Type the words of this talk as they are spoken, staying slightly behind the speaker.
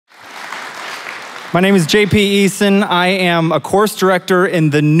My name is JP Eason. I am a course director in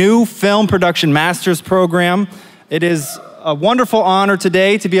the new Film Production Masters program. It is a wonderful honor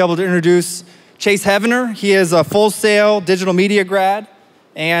today to be able to introduce Chase Heavener. He is a Full Sail digital media grad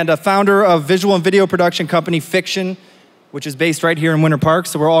and a founder of visual and video production company Fiction, which is based right here in Winter Park,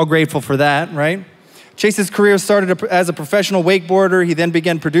 so we're all grateful for that, right? Chase's career started as a professional wakeboarder. He then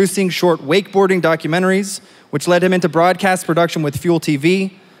began producing short wakeboarding documentaries, which led him into broadcast production with Fuel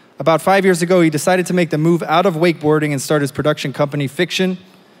TV. About 5 years ago, he decided to make the move out of wakeboarding and start his production company, Fiction.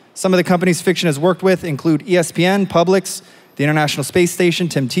 Some of the companies Fiction has worked with include ESPN, Publix, the International Space Station,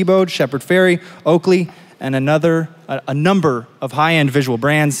 Tim Tebow, Shepard Fairey, Oakley, and a number of high-end visual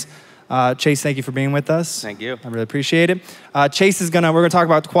brands. Chase, thank you for being with us. Thank you. I really appreciate it. Chase we're gonna talk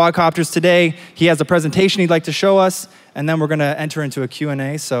about quadcopters today. He has a presentation he'd like to show us, and then we're gonna enter into a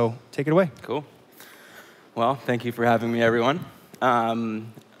Q&A, so take it away. Cool. Well, thank you for having me, everyone.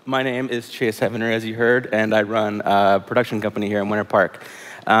 My name is Chase Heavener, as you heard, and I run a production company here in Winter Park.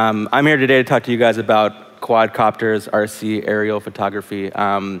 I'm here today to talk to you guys about quadcopters, RC, aerial photography,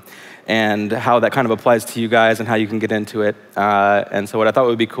 and how that kind of applies to you guys and how you can get into it. And so what I thought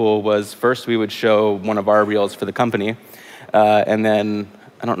would be cool was first we would show one of our reels for the company, and then,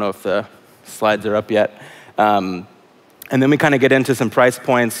 I don't know if the slides are up yet, and then we kind of get into some price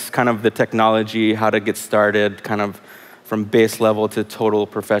points, kind of the technology, how to get started, kind of from base level to total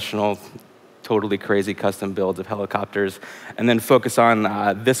professional, totally crazy custom builds of helicopters, and then focus on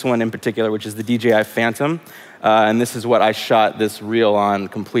this one in particular, which is the DJI Phantom. And this is what I shot this reel on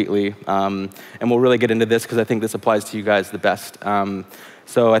completely. And we'll really get into this because I think this applies to you guys the best.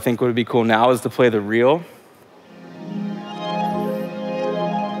 So I think what would be cool now is to play the reel.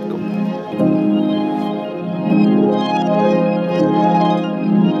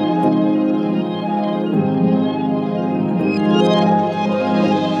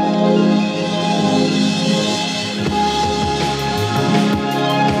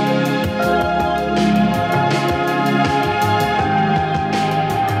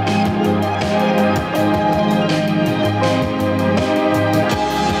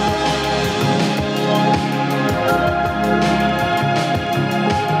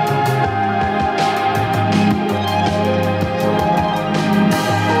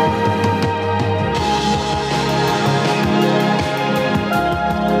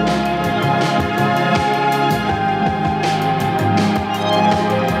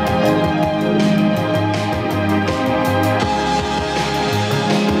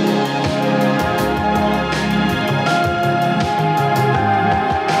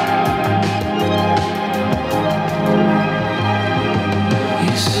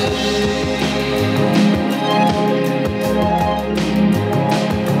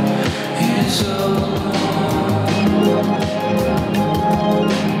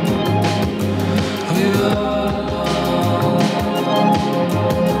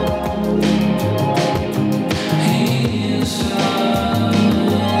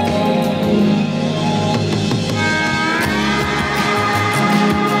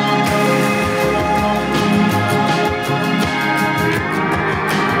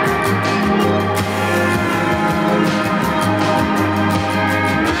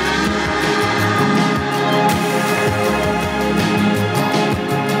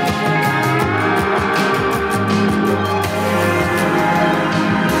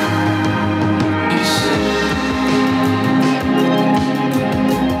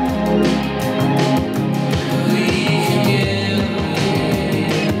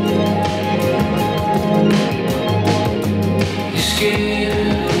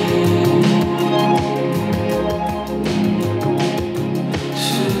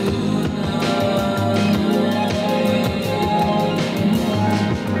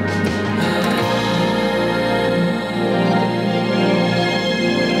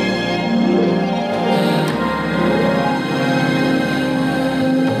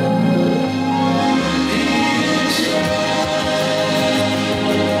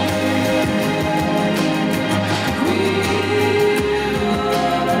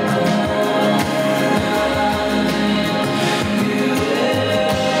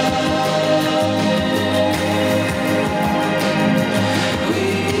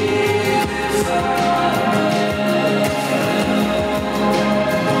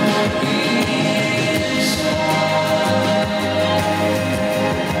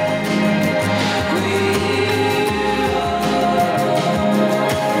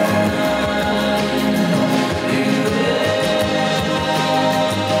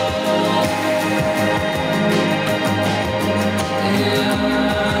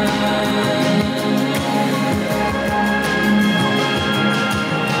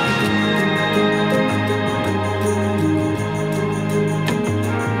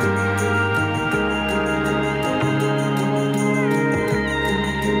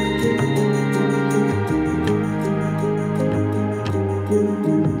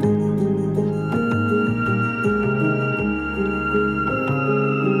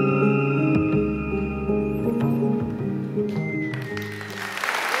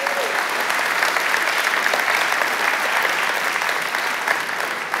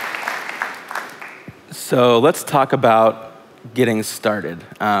 So let's talk about getting started.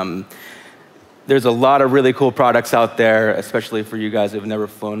 There's a lot of really cool products out there, especially for you guys who've never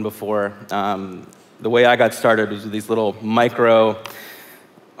flown before. The way I got started was with these little micro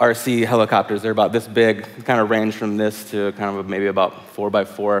RC helicopters. They're about this big, kind of range from this to kind of maybe about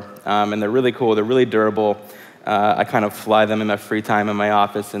 4x4. And they're really cool, they're really durable. I kind of fly them in my free time in my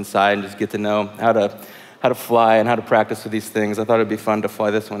office inside and just get to know how to fly and how to practice with these things. I thought it'd be fun to fly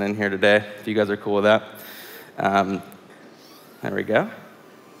this one in here today, if you guys are cool with that. There we go.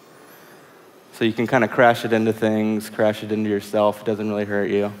 So you can kind of crash it into things, crash it into yourself. It doesn't really hurt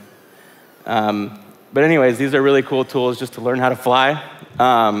you. But anyways, these are really cool tools just to learn how to fly.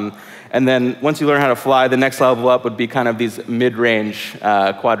 And then once you learn how to fly, the next level up would be kind of these mid-range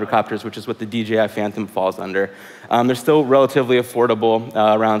quadcopters, which is what the DJI Phantom falls under. They're still relatively affordable,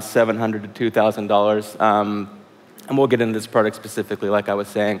 around $700 to $2,000. And we'll get into this product specifically, like I was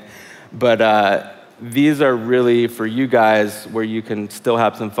saying. But these are really for you guys where you can still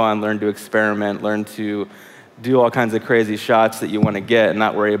have some fun, learn to experiment, learn to do all kinds of crazy shots that you want to get and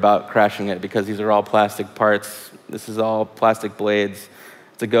not worry about crashing it, because these are all plastic parts. This is all plastic blades.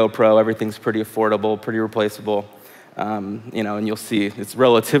 It's a GoPro. Everything's pretty affordable, pretty replaceable. You know, and you'll see it's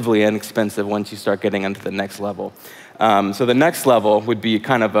relatively inexpensive once you start getting into the next level. So the next level would be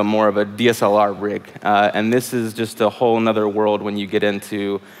kind of more of a DSLR rig. And this is just a whole nother world when you get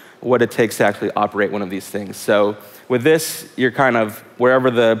into what it takes to actually operate one of these things. So with this, you're kind of, wherever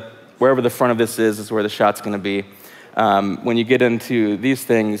the front of this is where the shot's gonna be. When you get into these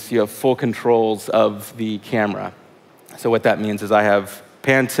things, you have full controls of the camera. So what that means is I have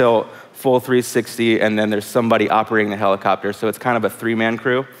pan, tilt, full 360, and then there's somebody operating the helicopter. So it's kind of a three-man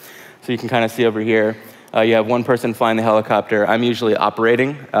crew. So you can kind of see over here, you have one person flying the helicopter. I'm usually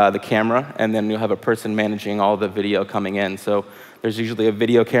operating the camera, and then you'll have a person managing all the video coming in. So there's usually a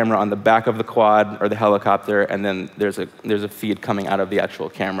video camera on the back of the quad or the helicopter, and then there's a feed coming out of the actual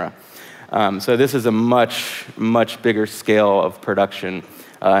camera. So this is a much, much bigger scale of production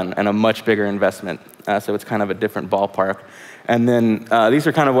and a much bigger investment. So it's kind of a different ballpark. And then these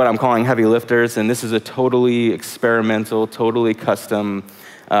are kind of what I'm calling heavy lifters, and this is a totally experimental, totally custom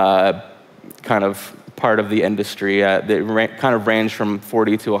kind of part of the industry. They kind of range from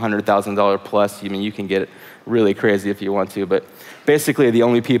 $40,000 to $100,000 plus. I mean, you can get really crazy if you want to, but basically the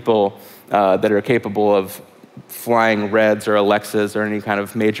only people that are capable of flying Reds or Alexas or any kind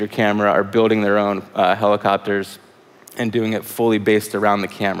of major camera are building their own helicopters and doing it fully based around the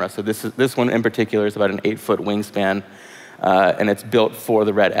camera. So this one in particular is about an 8-foot wingspan, and it's built for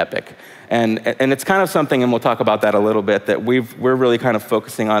the Red Epic. And it's kind of something, and we'll talk about that a little bit, that we're really kind of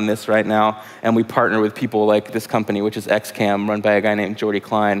focusing on this right now, and we partner with people like this company, which is XCam, run by a guy named Jordy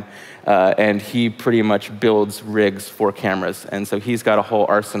Klein, and he pretty much builds rigs for cameras. And so he's got a whole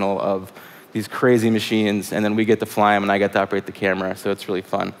arsenal of these crazy machines, and then we get to fly them, and I get to operate the camera, so it's really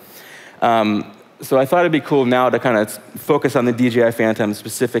fun. So I thought it'd be cool now to kind of focus on the DJI Phantom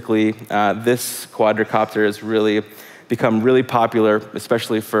specifically. This quadcopter has really become really popular,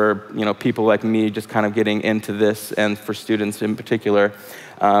 especially for people like me just kind of getting into this, and for students in particular,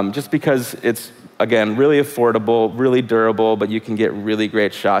 just because it's, again, really affordable, really durable, but you can get really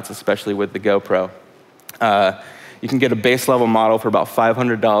great shots, especially with the GoPro. You can get a base level model for about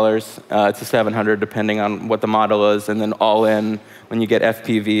 $500 to $700, depending on what the model is, and then all in, when you get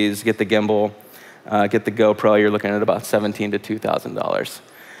FPVs, get the gimbal, get the GoPro, you're looking at about $1,700 to $2,000.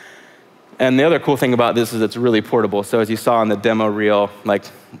 And the other cool thing about this is it's really portable. So as you saw in the demo reel, like,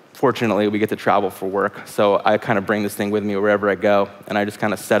 fortunately, we get to travel for work. So I kind of bring this thing with me wherever I go, and I just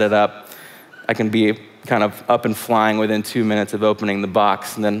kind of set it up. I can be kind of up and flying within 2 minutes of opening the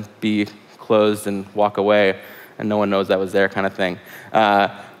box, and then be closed and walk away, and no one knows I was there, kind of thing.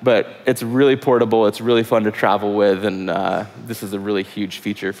 But it's really portable, it's really fun to travel with, and this is a really huge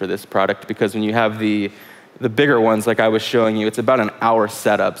feature for this product, because when you have the bigger ones, like I was showing you, it's about an hour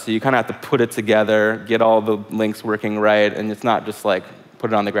setup. So you kind of have to put it together, get all the links working right, and it's not just like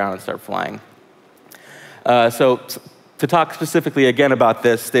put it on the ground and start flying. So to talk specifically again about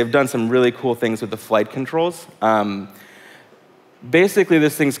this, they've done some really cool things with the flight controls. Basically,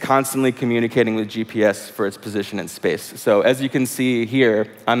 this thing's constantly communicating with GPS for its position in space. So as you can see here,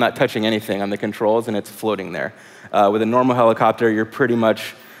 I'm not touching anything on the controls, and it's floating there. With a normal helicopter, you're pretty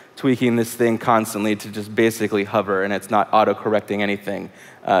much tweaking this thing constantly to just basically hover, and it's not auto-correcting anything.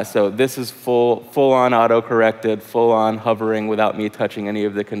 So this is full-on auto-corrected, full-on hovering without me touching any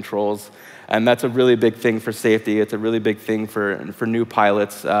of the controls. And that's a really big thing for safety. It's a really big thing for new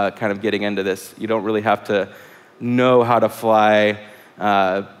pilots kind of getting into this. You don't really have to know how to fly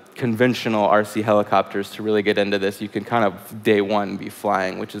conventional RC helicopters to really get into this. You can kind of day one be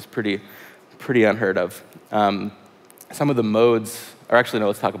flying, which is pretty unheard of. Some of the modes, or actually no,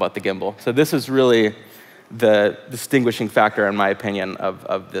 let's talk about the gimbal. So this is really the distinguishing factor, in my opinion,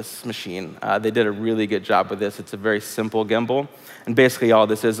 of this machine. They did a really good job with this. It's a very simple gimbal, and basically all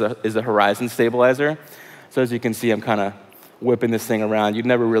this is a horizon stabilizer. So as you can see, I'm kind of whipping this thing around. You'd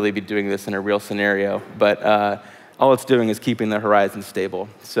never really be doing this in a real scenario, but all it's doing is keeping the horizon stable.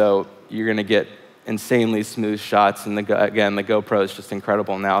 So you're going to get insanely smooth shots, and again, the GoPro is just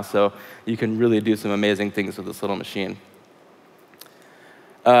incredible now, so you can really do some amazing things with this little machine.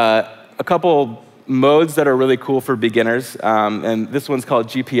 A couple modes that are really cool for beginners, and this one's called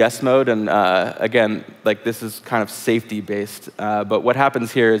GPS mode, and again, like this is kind of safety-based, but what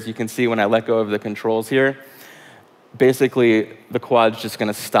happens here is you can see when I let go of the controls here, basically the quad's just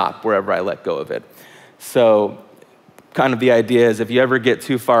going to stop wherever I let go of it. So kind of the idea is if you ever get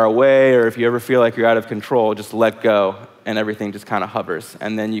too far away or if you ever feel like you're out of control, just let go and everything just kind of hovers.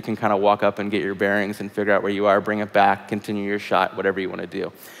 And then you can kind of walk up and get your bearings and figure out where you are, bring it back, continue your shot, whatever you want to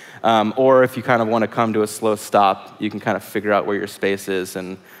do. Or if you kind of want to come to a slow stop, you can kind of figure out where your space is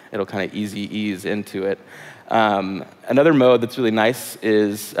and it'll kind of ease into it. Another mode that's really nice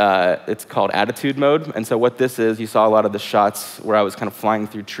is it's called attitude mode. And so what this is, you saw a lot of the shots where I was kind of flying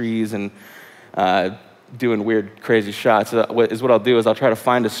through trees and doing weird, crazy shots. What I'll do is I'll try to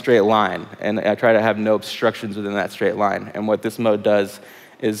find a straight line, and I try to have no obstructions within that straight line. And what this mode does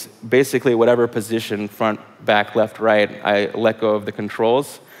is basically whatever position, front, back, left, right, I let go of the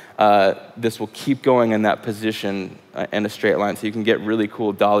controls, this will keep going in that position in a straight line. So you can get really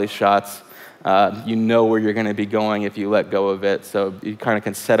cool dolly shots. You know where you're going to be going if you let go of it, so you kind of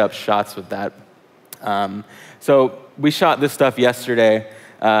can set up shots with that. So we shot this stuff yesterday.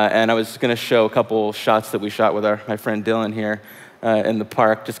 And I was going to show a couple shots that we shot with my friend Dylan here in the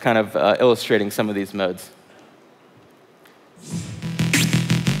park, just kind of illustrating some of these modes.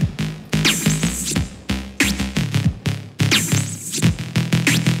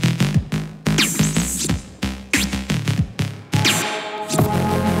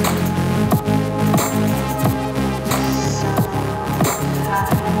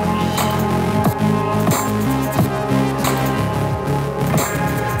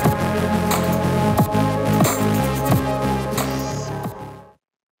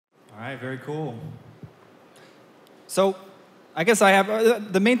 Very cool. So I guess I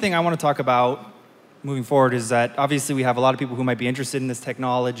have, the main thing I want to talk about moving forward is that obviously we have a lot of people who might be interested in this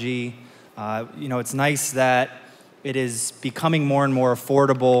technology. You know, it's nice that it is becoming more and more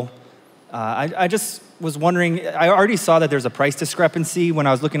affordable. I just was wondering, I already saw that there's a price discrepancy when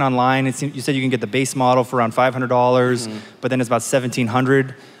I was looking online. It seemed, you said you can get the base model for around $500, but then it's about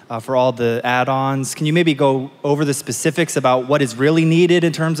 $1,700. For all the add-ons. Can you maybe go over the specifics about what is really needed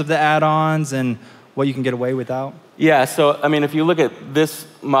in terms of the add-ons and what you can get away without? Yeah, so I mean, if you look at this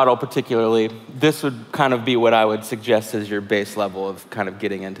model particularly, this would kind of be what I would suggest as your base level of kind of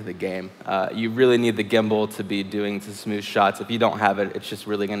getting into the game. You really need the gimbal to be doing some smooth shots. If you don't have it, it's just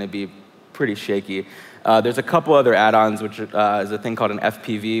really going to be pretty shaky. There's a couple other add-ons, which is a thing called an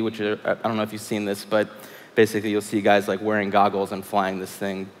FPV, which I don't know if you've seen this, but basically you'll see guys like wearing goggles and flying this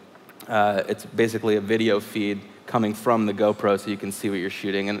thing. It's basically a video feed coming from the GoPro so you can see what you're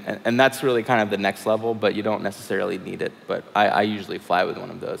shooting. And that's really kind of the next level, but you don't necessarily need it. But I usually fly with one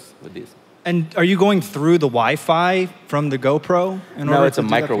of those, with these. And are you going through the Wi-Fi from the GoPro? No, it's a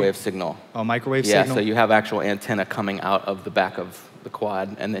microwave signal. Oh, microwave signal? Yeah, so you have actual antenna coming out of the back of the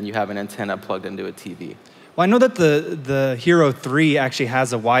quad, and then you have an antenna plugged into a TV. Well, I know that the Hero 3 actually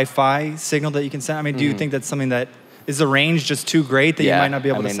has a Wi-Fi signal that you can send. I mean, do you think that's something that is the range just too great that you might not be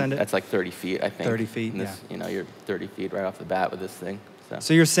able to send it? That's like 30 feet, I think. 30 feet, this, yeah. You know, you're 30 feet right off the bat with this thing.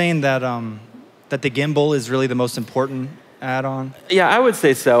 So you're saying that that the gimbal is really the most important add-on? Yeah, I would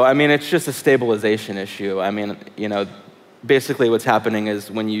say so. I mean, it's just a stabilization issue. I mean, you know, basically what's happening is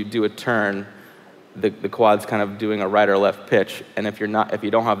when you do a turn, the quad's kind of doing a right or left pitch, and if you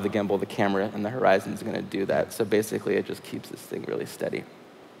don't have the gimbal, the camera and the horizon is going to do that. So basically, it just keeps this thing really steady.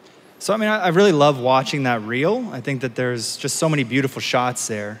 So, I mean, I really love watching that reel. I think that there's just so many beautiful shots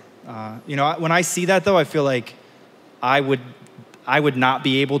there. You know, when I see that, though, I feel like I would not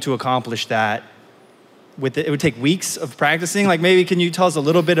be able to accomplish that. It would take weeks of practicing. Like, maybe can you tell us a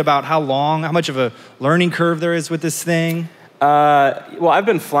little bit about how much of a learning curve there is with this thing? Well, I've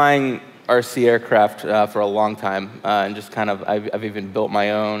been flying RC aircraft for a long time, and just kind of, I've even built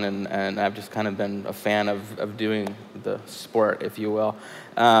my own, and I've just kind of been a fan of doing the sport, if you will.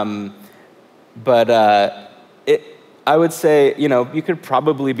 I would say, you know, you could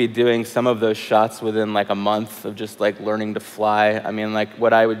probably be doing some of those shots within like a month of just like learning to fly. I mean, like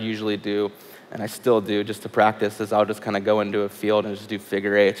what I would usually do, and I still do just to practice, is I'll just kind of go into a field and just do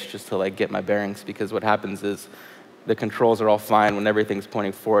figure eights just to like get my bearings, because what happens is the controls are all fine when everything's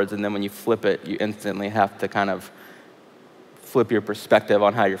pointing forwards, and then when you flip it, you instantly have to kind of flip your perspective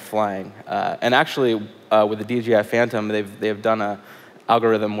on how you're flying. And actually, with the DJI Phantom, they've done a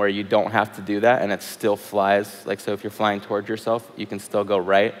algorithm where you don't have to do that, and it still flies. Like, so if you're flying towards yourself, you can still go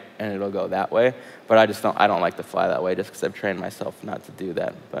right, and it'll go that way. But I don't like to fly that way, just because I've trained myself not to do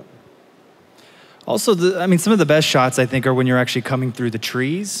that. But also, I mean, some of the best shots, I think, are when you're actually coming through the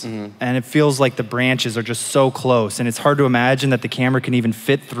trees, and it feels like the branches are just so close, and it's hard to imagine that the camera can even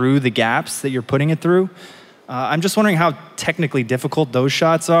fit through the gaps that you're putting it through. I'm just wondering how technically difficult those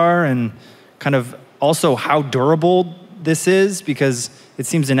shots are, and kind of also how durable this is, because it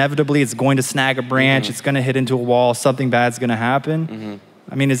seems inevitably it's going to snag a branch, it's going to hit into a wall, something bad's going to happen.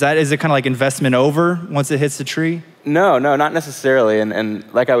 I mean, is it kind of like investment over once it hits the tree? No, not necessarily. And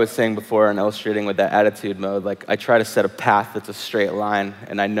like I was saying before and illustrating with that attitude mode, like I try to set a path that's a straight line,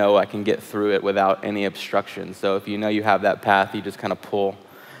 and I know I can get through it without any obstruction. So if you know you have that path, you just kind of pull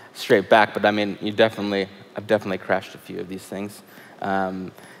straight back. But I mean, I've definitely crashed a few of these things.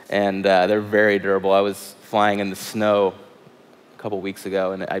 And they're very durable. I was flying in the snow a couple weeks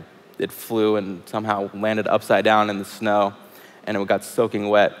ago, and it flew and somehow landed upside down in the snow, and it got soaking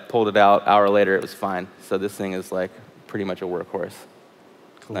wet, pulled it out, hour later it was fine. So this thing is like pretty much a workhorse.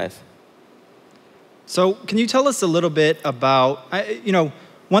 Cool. Nice. So can you tell us a little bit about, you know,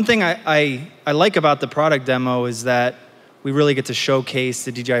 one thing I like about the product demo is that we really get to showcase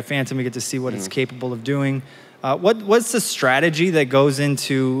the DJI Phantom, we get to see what it's capable of doing. What's the strategy that goes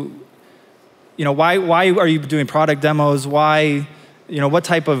into, you know, why are you doing product demos? Why, you know, what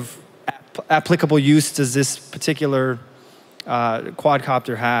type of applicable use does this particular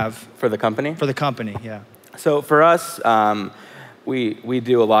quadcopter have? For the company? For the company, yeah. So for us, we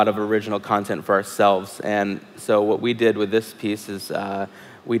do a lot of original content for ourselves. And so what we did with this piece is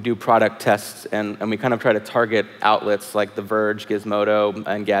we do product tests, and we kind of try to target outlets like The Verge, Gizmodo,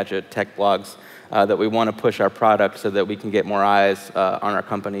 Engadget, tech blogs, that we want to push our product so that we can get more eyes on our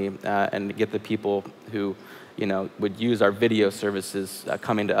company and get the people who, you know, would use our video services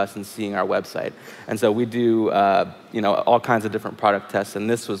coming to us and seeing our website. And so we do, you know, all kinds of different product tests, and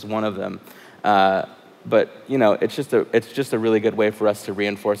this was one of them. But you know, it's just a really good way for us to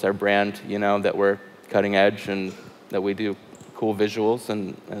reinforce our brand. You know, that we're cutting edge and that we do cool visuals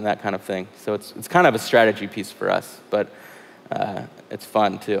and that kind of thing. So it's kind of a strategy piece for us, but it's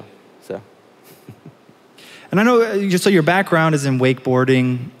fun too. So. And I know, so your background is in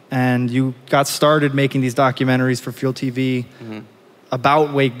wakeboarding, and you got started making these documentaries for Fuel TV about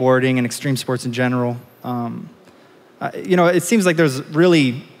wakeboarding and extreme sports in general. You know, it seems like there's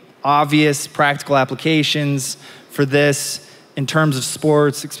really obvious practical applications for this in terms of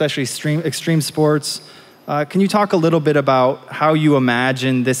sports, especially extreme sports. Can you talk a little bit about how you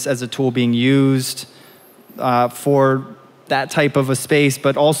imagine this as a tool being used for that type of a space,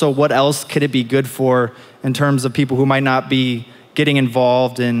 but also what else could it be good for in terms of people who might not be getting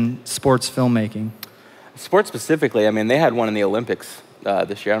involved in sports filmmaking? Sports specifically, I mean, they had one in the Olympics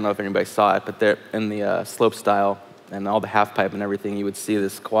this year. I don't know if anybody saw it, but they're in the slope style and all the half pipe and everything, you would see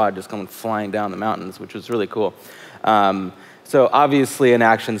this quad just coming flying down the mountains, which was really cool. So obviously in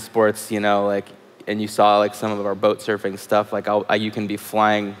action sports, you know, like, and you saw like some of our boat surfing stuff, like you can be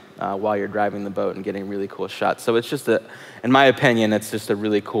flying while you're driving the boat and getting really cool shots. So it's just in my opinion, it's just a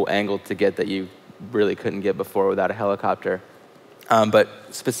really cool angle to get that you really couldn't get before without a helicopter. But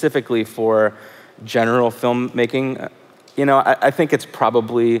specifically for general filmmaking, you know, I think it's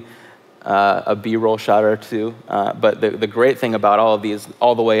probably a B-roll shot or two. But the great thing about all of these,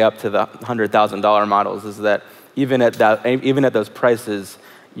 all the way up to the $100,000 models, is that even at those prices,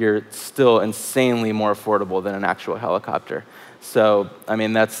 you're still insanely more affordable than an actual helicopter. So, I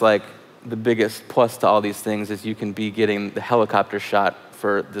mean, that's like the biggest plus to all these things, is you can be getting the helicopter shot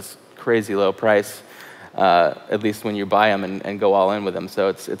for this crazy low price, at least when you buy them and go all in with them. So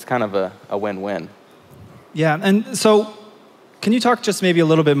it's kind of a win-win. Yeah, and so can you talk just maybe a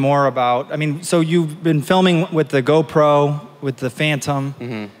little bit more about, I mean, so you've been filming with the GoPro, with the Phantom,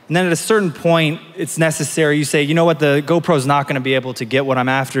 and then at a certain point, it's necessary, you say, you know what, the GoPro's not gonna be able to get what I'm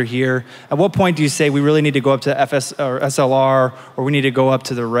after here. At what point do you say we really need to go up to FS or SLR, or we need to go up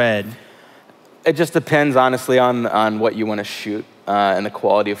to the Red? It just depends, honestly, on what you want to shoot and the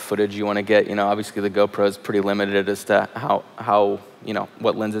quality of footage you want to get. You know, obviously the GoPro is pretty limited as to how you know,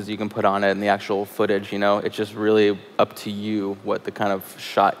 what lenses you can put on it and the actual footage. You know, it's just really up to you what the kind of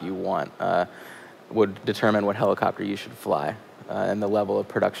shot you want would determine what helicopter you should fly and the level of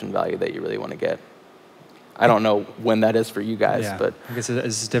production value that you really want to get. I don't know when that is for you guys, but I guess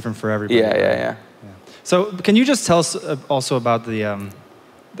it's different for everybody. Yeah. So can you just tell us also about the,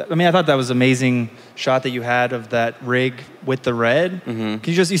 I mean, I thought that was an amazing shot that you had of that rig with the red. Can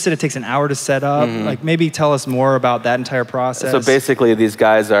you said it takes an hour to set up. Like maybe tell us more about that entire process. So basically these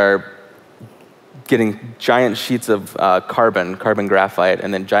guys are getting giant sheets of carbon graphite,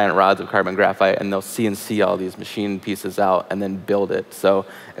 and then giant rods of carbon graphite, and they'll CNC all these machine pieces out and then build it. So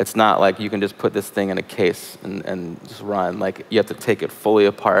it's not like you can just put this thing in a case and just run. Like you have to take it fully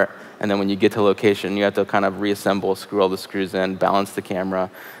apart, and then when you get to location, you have to kind of reassemble, screw all the screws in, balance the camera,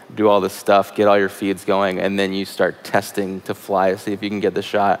 do all this stuff, get all your feeds going, and then you start testing to fly, see if you can get the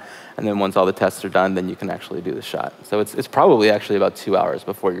shot. And then once all the tests are done, then you can actually do the shot. So it's probably actually about 2 hours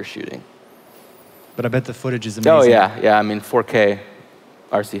before you're shooting. But I bet the footage is amazing. Oh, yeah. I mean, 4K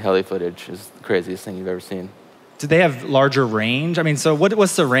RC heli footage is the craziest thing you've ever seen. Do they have larger range? I mean, so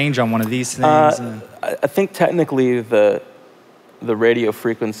what's the range on one of these things? I think technically the radio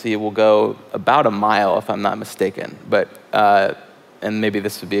frequency will go about a mile, if I'm not mistaken. But, and maybe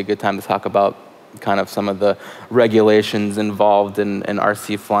this would be a good time to talk about kind of some of the regulations involved in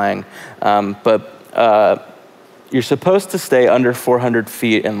RC flying. You're supposed to stay under 400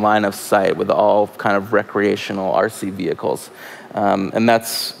 feet in line of sight with all kind of recreational RC vehicles. And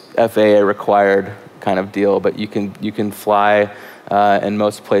that's FAA required kind of deal, but you can fly in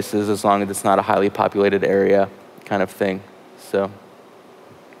most places as long as it's not a highly populated area kind of thing. So,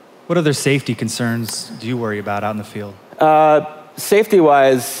 what other safety concerns do you worry about out in the field?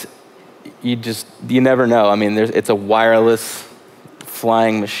 Safety-wise, you never know. I mean, it's a wireless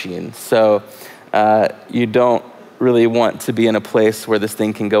flying machine, so you don't really want to be in a place where this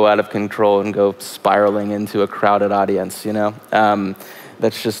thing can go out of control and go spiraling into a crowded audience, you know?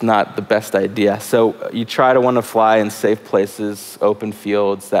 That's just not the best idea. So you try to want to fly in safe places, open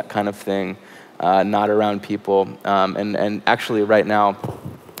fields, that kind of thing, not around people. And actually right now,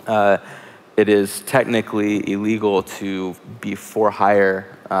 it is technically illegal to be for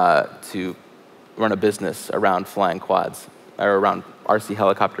hire to run a business around flying quads, or around RC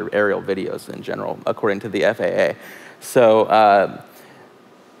helicopter aerial videos in general, according to the FAA. So,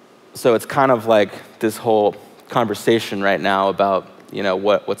 so it's kind of like this whole conversation right now about, you know,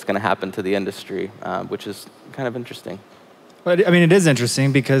 what's going to happen to the industry, which is kind of interesting. But I mean, it is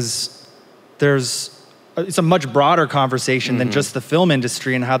interesting because it's a much broader conversation than just the film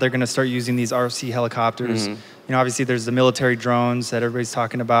industry and how they're going to start using these RC helicopters. You know, obviously there's the military drones that everybody's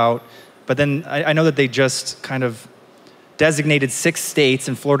talking about, but then I know that they just kind of designated 6 states,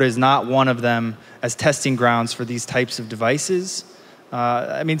 and Florida is not one of them, as testing grounds for these types of devices.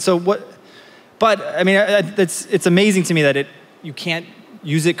 I mean, so what? But I mean, it's amazing to me that you can't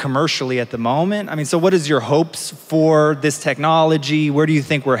use it commercially at the moment. I mean, so what is your hopes for this technology? Where do you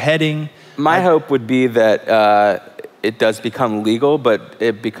think we're heading? My hope would be that it does become legal, but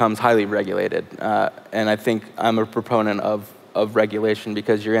it becomes highly regulated. And I think I'm a proponent of regulation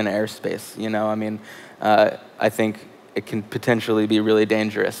because you're in airspace. You know, I mean, I think it can potentially be really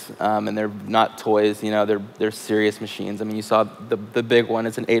dangerous, and they're not toys. You know, they're serious machines. I mean, you saw the big one.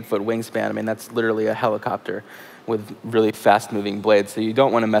 It's an 8-foot wingspan. I mean, that's literally a helicopter with really fast-moving blades. So you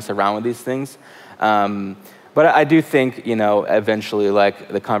don't want to mess around with these things. But I do think, you know, eventually, like,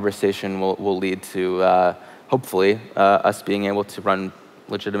 the conversation will lead to hopefully us being able to run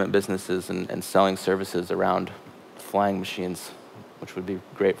legitimate businesses and selling services around flying machines, which would be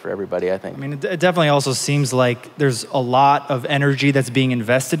great for everybody, I think. I mean, it definitely also seems like there's a lot of energy that's being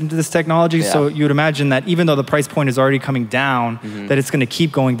invested into this technology. Yeah. So you would imagine that even though the price point is already coming down, that it's going to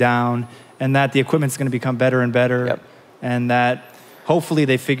keep going down, and that the equipment's going to become better and better, and that hopefully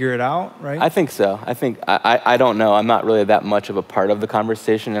they figure it out, right? I think so. I don't know. I'm not really that much of a part of the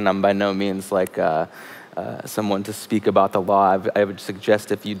conversation, and I'm by no means like someone to speak about the law. I would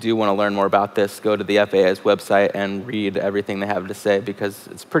suggest if you do want to learn more about this, go to the FAA's website and read everything they have to say, because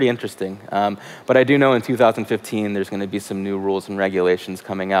it's pretty interesting. But I do know in 2015 there's going to be some new rules and regulations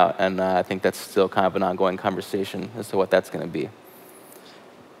coming out, and I think that's still kind of an ongoing conversation as to what that's going to be.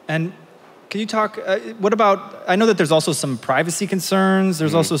 And can you talk, what about, I know that there's also some privacy concerns,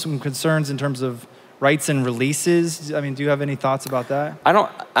 there's also some concerns in terms of rights and releases. I mean, do you have any thoughts about that?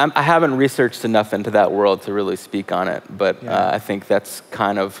 I haven't researched enough into that world to really speak on it, but I think that's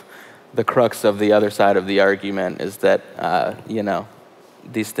kind of the crux of the other side of the argument, is that, you know,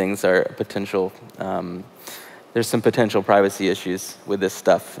 these things are potential. There's some potential privacy issues with this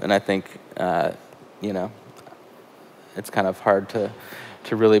stuff, and I think you know, it's kind of hard to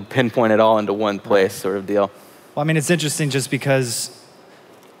really pinpoint it all into one place, sort of deal. Well, I mean, it's interesting just because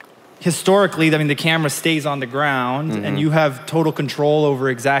historically, I mean, the camera stays on the ground, and you have total control over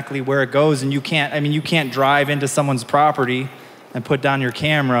exactly where it goes, and you can't drive into someone's property and put down your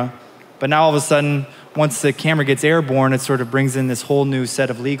camera. But now all of a sudden, once the camera gets airborne, it sort of brings in this whole new set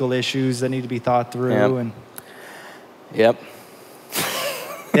of legal issues that need to be thought through. Yep.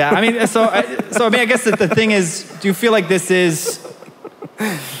 Yeah, I mean, so I mean, I guess that the thing is, do you feel like this is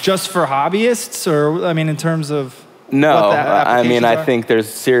just for hobbyists, or I mean, in terms of no, what the I mean, applications I are? think there's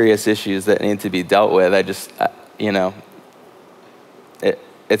serious issues that need to be dealt with. I just, you know,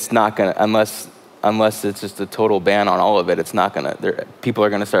 it's not gonna, unless it's just a total ban on all of it, it's not gonna, people are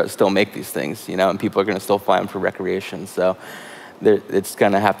gonna still make these things, you know, and people are gonna still fly them for recreation. So it's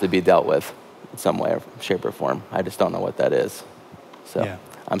gonna have to be dealt with in some way or shape or form. I just don't know what that is. So Yeah.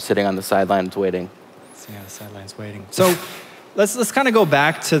 I'm sitting on the sidelines waiting. Sitting on the sidelines waiting. So let's kind of go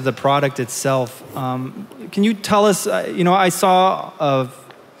back to the product itself. Can you tell us, you know, I saw a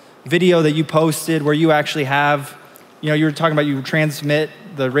video that you posted where you actually have, you know, you were talking about you transmit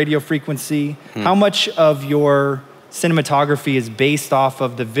the radio frequency. How much of your cinematography is based off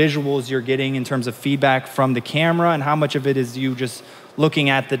of the visuals you're getting in terms of feedback from the camera, and how much of it is you just looking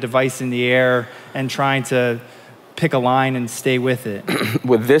at the device in the air and trying to pick a line and stay with it?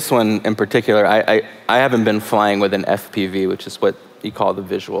 With this one in particular, I haven't been flying with an FPV, which is what you call the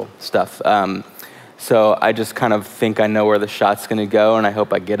visual stuff. So I just kind of think I know where the shot's gonna go, and I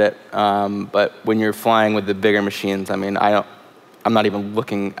hope I get it. But when you're flying with the bigger machines, I mean, I'm not even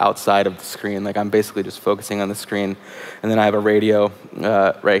looking outside of the screen. Like, I'm basically just focusing on the screen, and then I have a radio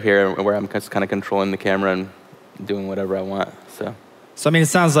right here where I'm just kind of controlling the camera and doing whatever I want. So I mean, it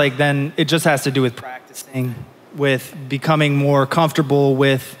sounds like then it just has to do with practicing, with becoming more comfortable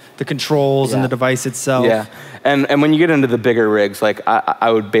with the controls and the device itself. Yeah, and when you get into the bigger rigs, like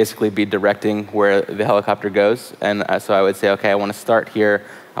I would basically be directing where the helicopter goes, and so I would say, okay, I want to start here,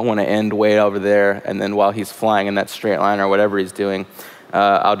 I want to end way over there, and then while he's flying in that straight line or whatever he's doing,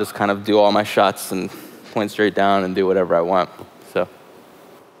 I'll just kind of do all my shots and point straight down and do whatever I want.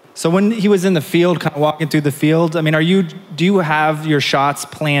 So when he was in the field, kind of walking through the field, I mean, do you have your shots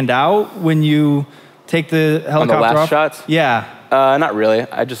planned out when you take the helicopter On the last off? shots? Yeah. Not really.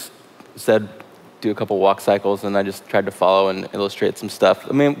 I just said do a couple walk cycles, and I just tried to follow and illustrate some stuff.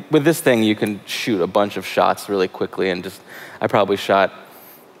 I mean, with this thing, you can shoot a bunch of shots really quickly, and I probably shot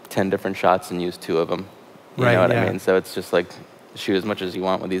 10 different shots and used 2 of them. You know what I mean? So it's just like, shoot as much as you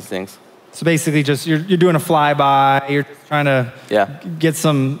want with these things. So basically just, you're doing a flyby, you're just trying to get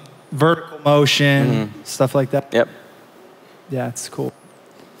some vertical motion, stuff like that. Yep. Yeah, it's cool.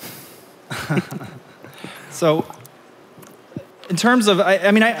 So, in terms of,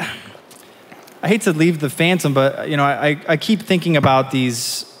 I mean, I hate to leave the Phantom, but you know, I keep thinking about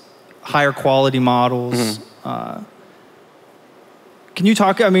these higher quality models. Can you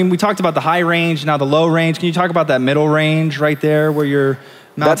talk, I mean, we talked about the high range, now the low range. Can you talk about that middle range right there where you're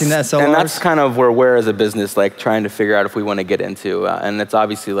mounting the SLRs? And that's kind of where we're as a business, like trying to figure out if we want to get into, and it's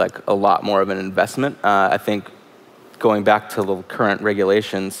obviously like a lot more of an investment. I think going back to the current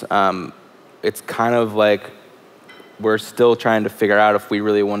regulations, it's kind of like we're still trying to figure out if we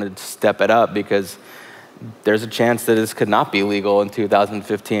really wanted to step it up, because there's a chance that this could not be legal in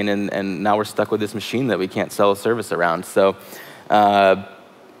 2015, and now we're stuck with this machine that we can't sell a service around. So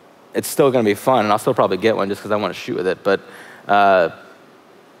it's still going to be fun, and I'll still probably get one just because I want to shoot with it. But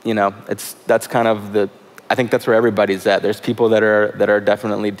you know, that's kind of I think that's where everybody's at. There's people that are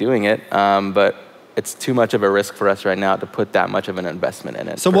definitely doing it, but it's too much of a risk for us right now to put that much of an investment in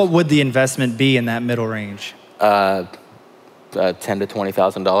it. So what would the investment be in that middle range? $10,000 to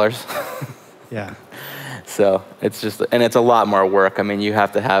 $20,000. Yeah. So it's just, and it's a lot more work. I mean, you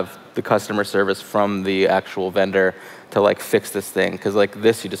have to have the customer service from the actual vendor to like fix this thing. Cause like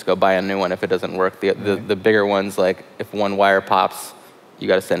this, you just go buy a new one if it doesn't work. The bigger ones, like if one wire pops, you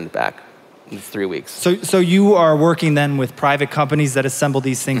got to send it back. It's 3 weeks. So you are working then with private companies that assemble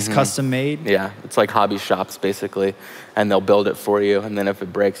these things custom made? Yeah, it's like hobby shops basically, and they'll build it for you, and then if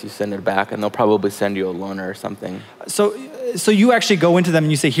it breaks, you send it back, and they'll probably send you a loaner or something. So you actually go into them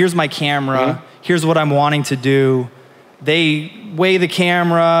and you say, here's my camera, here's what I'm wanting to do. They weigh the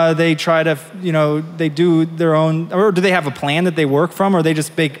camera, they try to, you know, they do their own, or do they have a plan that they work from, or they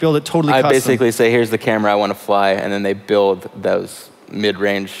just build it totally custom? I basically say, here's the camera I want to fly, and then they build those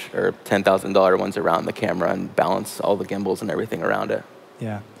mid-range or $10,000 ones around the camera and balance all the gimbals and everything around it.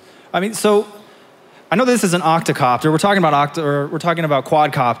 Yeah. I mean, so I know this is an octocopter. We're talking about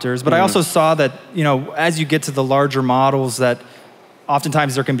quadcopters, but I also saw that, you know, as you get to the larger models, that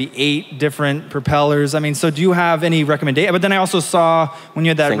oftentimes there can be 8 different propellers. I mean, so do you have any recommendation? But then I also saw when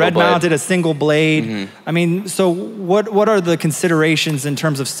you had that red-mounted, a single blade. I mean, so what are the considerations in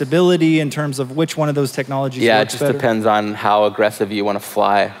terms of stability, in terms of which one of those technologies Yeah, it works just better? depends on how aggressive you want to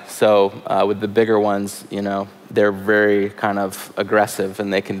fly. So with the bigger ones, you know, they're very kind of aggressive,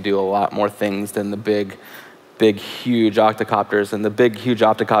 and they can do a lot more things than the big, huge octocopters. And the big, huge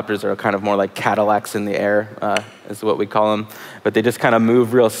octocopters are kind of more like Cadillacs in the air, is what we call them. But they just kind of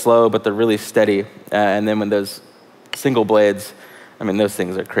move real slow, but they're really steady. And then when those single blades, I mean, those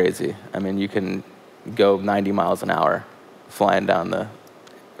things are crazy. I mean, you can go 90 miles an hour flying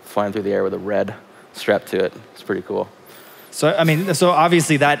through the air with a red strap to it. It's pretty cool. So, I mean, so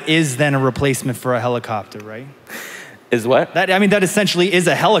obviously that is then a replacement for a helicopter, right? Is what? I mean, that essentially is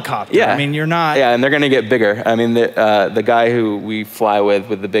a helicopter. Yeah. I mean, you're not... Yeah, and they're going to get bigger. I mean, the guy who we fly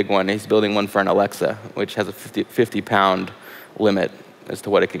with the big one, he's building one for an Alexa, which has a 50-pound limit as to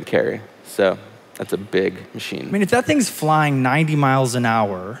what it can carry. So that's a big machine. I mean, if that thing's flying 90 miles an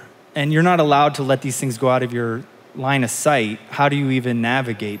hour, and you're not allowed to let these things go out of your line of sight, how do you even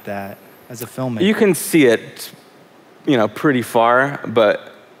navigate that as a filmmaker? You can see it, you know, pretty far, but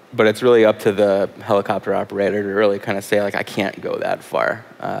it's really up to the helicopter operator to really kind of say, like, I can't go that far,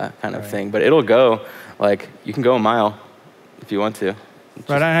 kind of thing. But it'll go, like, you can go a mile if you want to.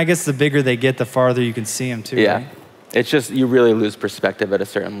 Right, and I guess the bigger they get, the farther you can see them too. Yeah. Right? It's just, you really lose perspective at a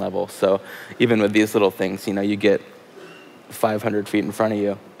certain level. So even with these little things, you know, you get 500 feet in front of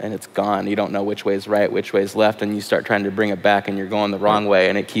you and it's gone. You don't know which way's right, which way's left, and you start trying to bring it back and you're going the wrong way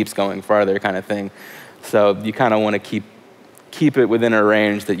and it keeps going farther, kind of thing. So you kind of want to keep it within a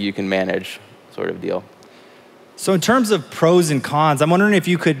range that you can manage, sort of deal. So in terms of pros and cons, I'm wondering if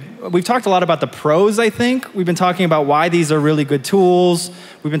you could, we've talked a lot about the pros, I think. We've been talking about why these are really good tools.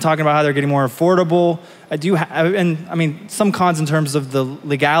 We've been talking about how they're getting more affordable. And I mean, some cons in terms of the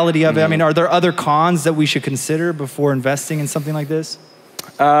legality of it. I mean, are there other cons that we should consider before investing in something like this?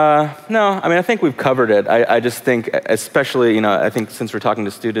 No, I mean, I think we've covered it. I just think, especially, you know, I think since we're talking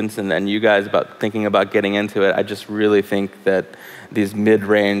to students and you guys about thinking about getting into it, I just really think that these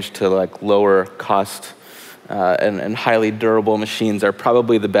mid-range to like lower cost and highly durable machines are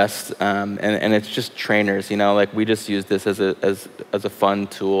probably the best. And it's just trainers, you know, like we just use this as a fun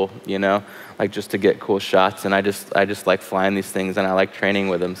tool, you know, like just to get cool shots. And I just like flying these things and I like training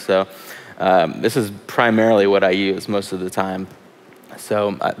with them. So this is primarily what I use most of the time.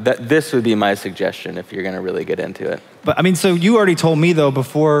 So this would be my suggestion if you're going to really get into it. But I mean, so you already told me though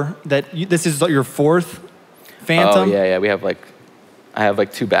before that this is your 4th Phantom? Oh yeah, I have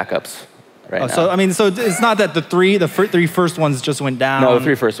like 2 backups right now. So I mean, so it's not that the three first ones just went down. No, the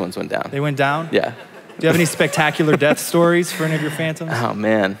 3 first ones went down. They went down? Yeah. Do you have any spectacular death stories for any of your Phantoms? Oh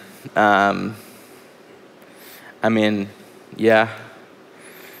man, I mean, yeah.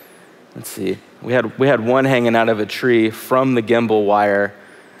 Let's see. We had one hanging out of a tree from the gimbal wire,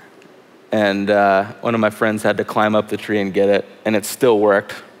 and one of my friends had to climb up the tree and get it, and it still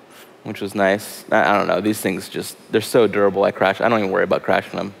worked, which was nice. I don't know. These things they're so durable. I don't even worry about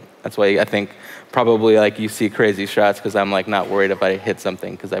crashing them. That's why I think probably like you see crazy shots because I'm like not worried if I hit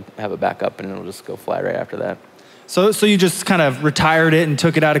something because I have a backup and it'll just go fly right after that. So you just kind of retired it and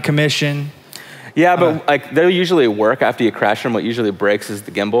took it out of commission. Yeah, but like they'll usually work after you crash them. What usually breaks is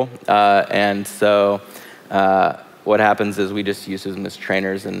the gimbal, and so what happens is we just use them as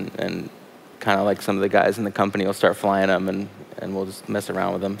trainers, and kind of like some of the guys in the company will start flying them, and we'll just mess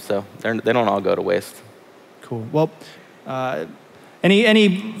around with them. So they don't all go to waste. Cool. Well,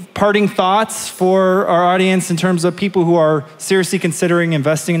 any parting thoughts for our audience in terms of people who are seriously considering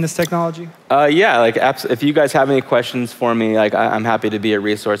investing in this technology? Yeah, like if you guys have any questions for me, like I'm happy to be a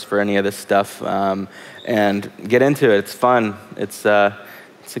resource for any of this stuff. And get into it. It's fun. It's a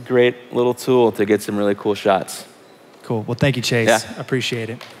great little tool to get some really cool shots. Cool. Well, thank you, Chase. Yeah. Appreciate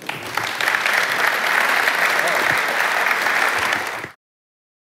it.